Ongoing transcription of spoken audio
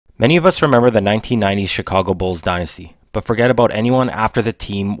Many of us remember the 1990s Chicago Bulls dynasty, but forget about anyone after the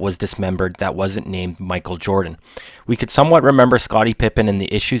team was dismembered that wasn't named Michael Jordan. We could somewhat remember Scottie Pippen and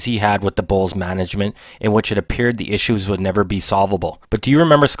the issues he had with the Bulls management, in which it appeared the issues would never be solvable. But do you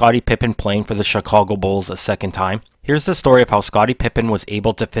remember Scottie Pippen playing for the Chicago Bulls a second time? Here's the story of how Scottie Pippen was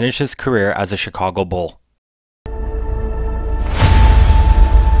able to finish his career as a Chicago Bull.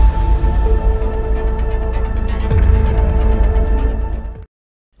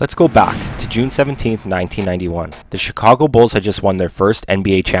 Let's go back to June 17, 1991. The Chicago Bulls had just won their first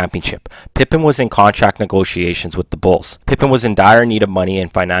NBA championship. Pippen was in contract negotiations with the Bulls. Pippen was in dire need of money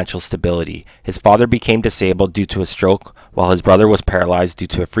and financial stability. His father became disabled due to a stroke, while his brother was paralyzed due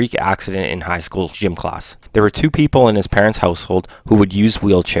to a freak accident in high school gym class. There were two people in his parents' household who would use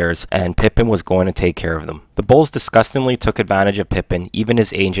wheelchairs, and Pippen was going to take care of them. The Bulls disgustingly took advantage of Pippen. Even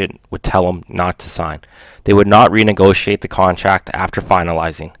his agent would tell him not to sign. They would not renegotiate the contract after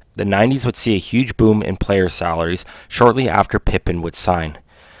finalizing. The 90s would see a huge boom in player salaries shortly after Pippen would sign.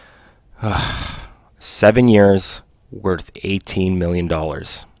 7 years, worth $18 million.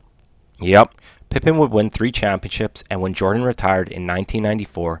 Yep, Pippen would win 3 championships, and when Jordan retired in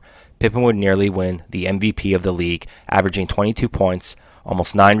 1994, Pippen would nearly win the MVP of the league, averaging 22 points,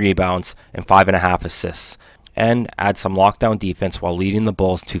 almost 9 rebounds, and 5.5 assists, and add some lockdown defense while leading the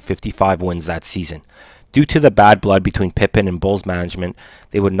Bulls to 55 wins that season. Due to the bad blood between Pippen and Bulls management,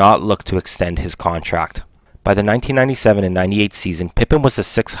 they would not look to extend his contract. By the 1997 and 98 season, Pippen was the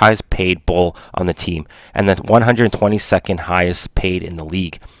 6th highest paid Bull on the team and the 122nd highest paid in the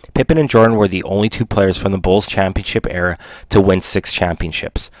league. Pippen and Jordan were the only 2 players from the Bulls championship era to win 6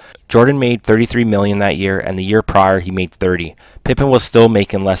 championships. Jordan made $33 million that year, and the year prior he made $30. Pippen was still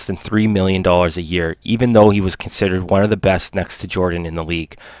making less than $3 million a year, even though he was considered one of the best next to Jordan in the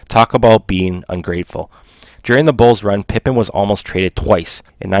league. Talk about being ungrateful. During the Bulls' run, Pippen was almost traded twice,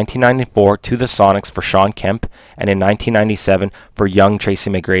 in 1994 to the Sonics for Shawn Kemp, and in 1997 for young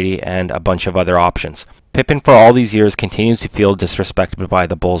Tracy McGrady and a bunch of other options. Pippen for all these years continues to feel disrespected by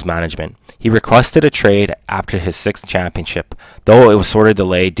the Bulls management. He requested a trade after his 6th championship, though it was sort of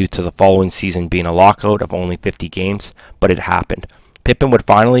delayed due to the following season being a lockout of only 50 games, but it happened. Pippen would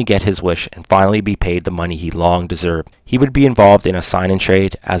finally get his wish and finally be paid the money he long deserved. He would be involved in a sign and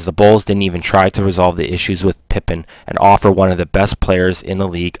trade, as the Bulls didn't even try to resolve the issues with Pippen and offer one of the best players in the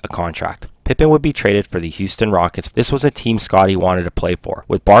league a contract. Pippen would be traded for the Houston Rockets. This was a team Scottie wanted to play for.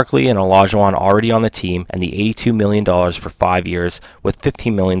 With Barkley and Olajuwon already on the team and the $82 million for 5 years with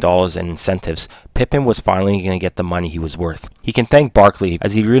 $15 million in incentives, Pippen was finally going to get the money he was worth. He can thank Barkley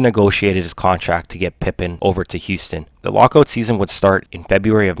as he renegotiated his contract to get Pippen over to Houston. The lockout season would start in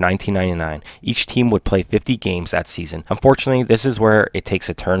February of 1999. Each team would play 50 games that season. Unfortunately, this is where it takes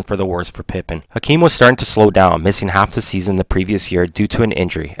a turn for the worse for Pippen. Hakeem was starting to slow down, missing half the season the previous year due to an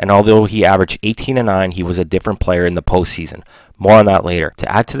injury, and although he averaged 18-9, he was a different player in the postseason. More on that later.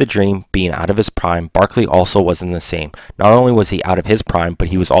 To add to the dream, being out of his prime, Barkley also wasn't the same. Not only was he out of his prime, but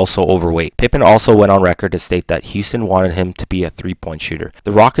he was also overweight. Pippen also went on record to state that Houston wanted him to be a 3-point shooter.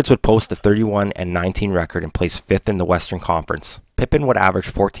 The Rockets would post a 31-19 record and place 5th in the Western Conference. Pippen would average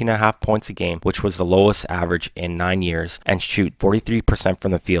 14.5 points a game, which was the lowest average in 9 years, and shoot 43%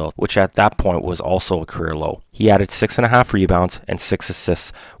 from the field, which at that point was also a career low. He added 6.5 rebounds and 6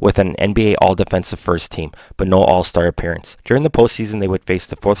 assists with an NBA All-Defensive First Team, but no All-Star appearance. During the postseason, they would face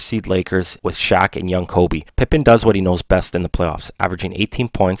the 4th seed Lakers with Shaq and young Kobe. Pippen does what he knows best in the playoffs, averaging 18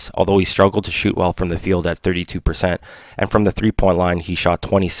 points, although he struggled to shoot well from the field at 32%, and from the 3-point line he shot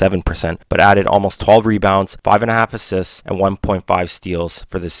 27%, but added almost 12 rebounds, 5.5 assists, and 1.5 steals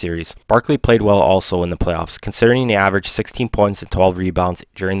for this series. Barkley played well also in the playoffs. Considering he averaged 16 points and 12 rebounds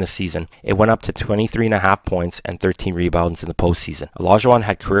during the season, it went up to 23.5 points and 13 rebounds in the postseason. Olajuwon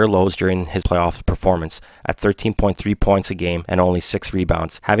had career lows during his playoff performance at 13.3 points a game and only 6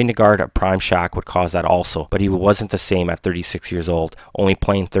 rebounds. Having to guard a prime Shaq would cause that also, but he wasn't the same at 36 years old, only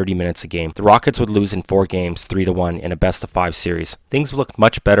playing 30 minutes a game. The Rockets would lose in 4 games, 3-1 in a best-of-5 series. Things looked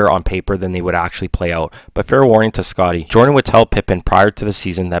much better on paper than they would actually play out, but fair warning to Scottie. Jordan would tell Pippen prior to the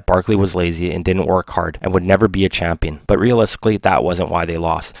season that Barkley was lazy and didn't work hard and would never be a champion, but realistically that wasn't why they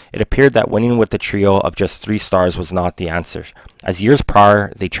lost. It appeared that winning with the trio of just 3 stars was not the answer. As years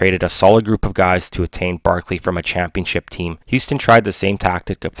prior, they traded a solid group of guys to attain Barkley from a championship team. Houston tried the same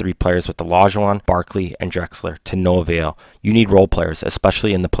tactic of 3 players with Olajuwon, Barkley, and Drexler to no avail. You need role players,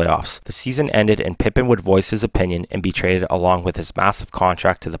 especially in the playoffs. The season ended and Pippen would voice his opinion and be traded along with his massive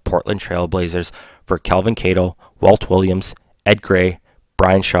contract to the Portland Trail Blazers for Kelvin Cato, Walt Williams, Ed Gray,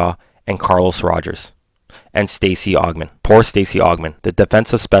 Brian Shaw, and Carlos Rogers. and Stacey Augmon. Poor Stacey Augmon, the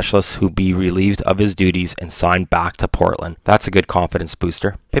defensive specialist who'd be relieved of his duties and signed back to Portland. That's a good confidence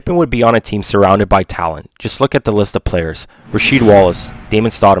booster. Pippen would be on a team surrounded by talent. Just look at the list of players. Rasheed Wallace,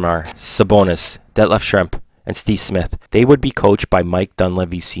 Damon Stoudemire, Sabonis, Detlef Schrempf, and Steve Smith. They would be coached by Mike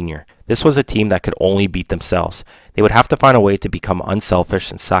Dunleavy Sr. This was a team that could only beat themselves. They would have to find a way to become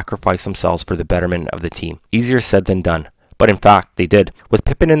unselfish and sacrifice themselves for the betterment of the team. Easier said than done. But in fact, they did. With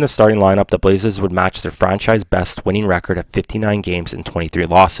Pippen in the starting lineup, the Blazers would match their franchise best winning record of 59 games and 23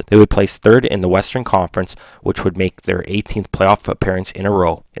 losses. They would place third in the Western Conference, which would make their 18th playoff appearance in a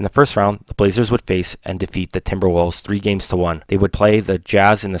row. In the first round, the Blazers would face and defeat the Timberwolves 3-1. They would play the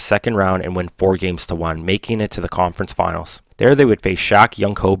Jazz in the second round and win 4-1, making it to the conference finals. There they would face Shaq,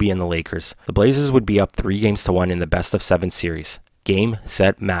 young Kobe, and the Lakers. The Blazers would be up 3-1 in the best-of-7 series. Game,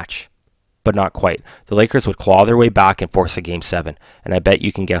 set, match. But not quite. The Lakers would claw their way back and force a Game 7, and I bet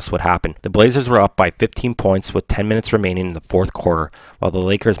you can guess what happened. The Blazers were up by 15 points with 10 minutes remaining in the fourth quarter, while the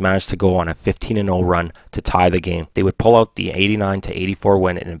Lakers managed to go on a 15-0 run to tie the game. They would pull out the 89-84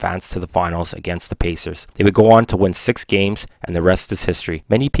 win and advance to the finals against the Pacers. They would go on to win 6 games, and the rest is history.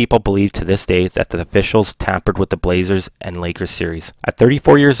 Many people believe to this day that the officials tampered with the Blazers and Lakers series. At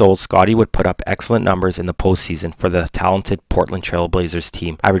 34 years old, Scottie would put up excellent numbers in the postseason for the talented Portland Trail Blazers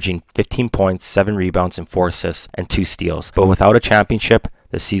team, averaging 15 points, 7 rebounds, and 4 assists, and 2 steals. But without a championship,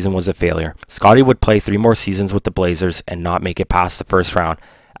 the season was a failure. Scottie would play 3 more seasons with the Blazers and not make it past the first round.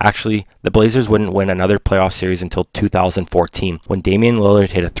 Actually, the Blazers wouldn't win another playoff series until 2014, when Damian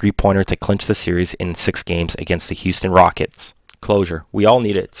Lillard hit a 3-pointer to clinch the series in 6 games against the Houston Rockets. Closure. We all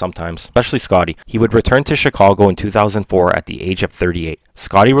need it sometimes, especially Scottie. He would return to Chicago in 2004 at the age of 38.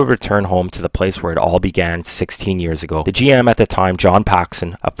 Scottie would return home to the place where it all began 16 years ago. The GM at the time, John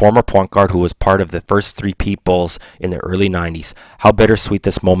Paxson, a former point guard who was part of the first 3-peat Bulls in the early 90s. How bittersweet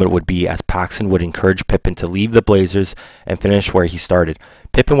this moment would be as Paxson would encourage Pippen to leave the Blazers and finish where he started.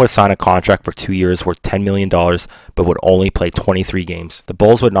 Pippen would sign a contract for 2 years worth $10 million, but would only play 23 games. The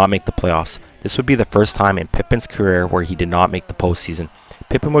Bulls would not make the playoffs. This would be the first time in Pippen's career where he did not make the postseason.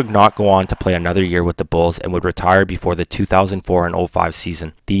 Pippen would not go on to play another year with the Bulls and would retire before the 2004 and 05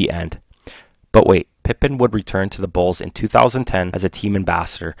 season. The end. But wait, Pippen would return to the Bulls in 2010 as a team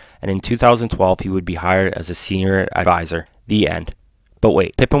ambassador, and in 2012 he would be hired as a senior advisor. The end. But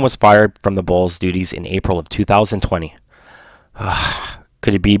wait, Pippen was fired from the Bulls' duties in April of 2020.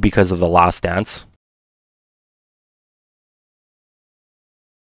 Could it be because of The Last Dance?